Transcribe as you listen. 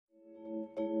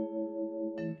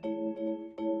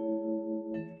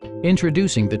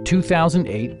Introducing the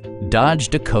 2008 Dodge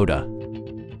Dakota.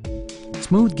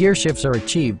 Smooth gear shifts are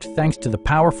achieved thanks to the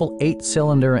powerful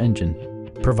 8-cylinder engine,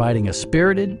 providing a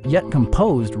spirited yet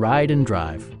composed ride and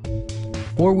drive.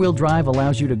 Four-wheel drive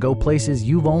allows you to go places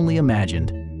you've only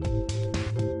imagined.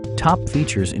 Top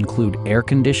features include air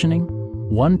conditioning,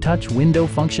 one-touch window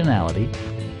functionality,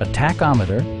 a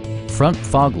tachometer, front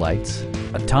fog lights,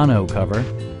 a tonneau cover,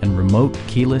 and remote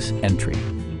keyless entry.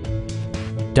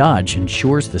 Dodge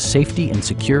ensures the safety and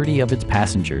security of its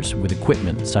passengers with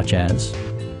equipment such as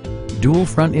dual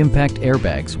front impact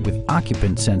airbags with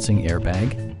occupant sensing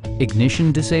airbag,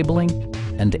 ignition disabling,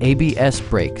 and ABS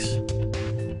brakes.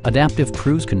 Adaptive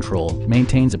cruise control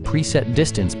maintains a preset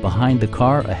distance behind the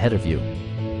car ahead of you,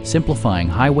 simplifying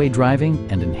highway driving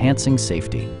and enhancing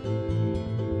safety.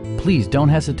 Please don't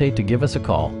hesitate to give us a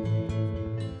call.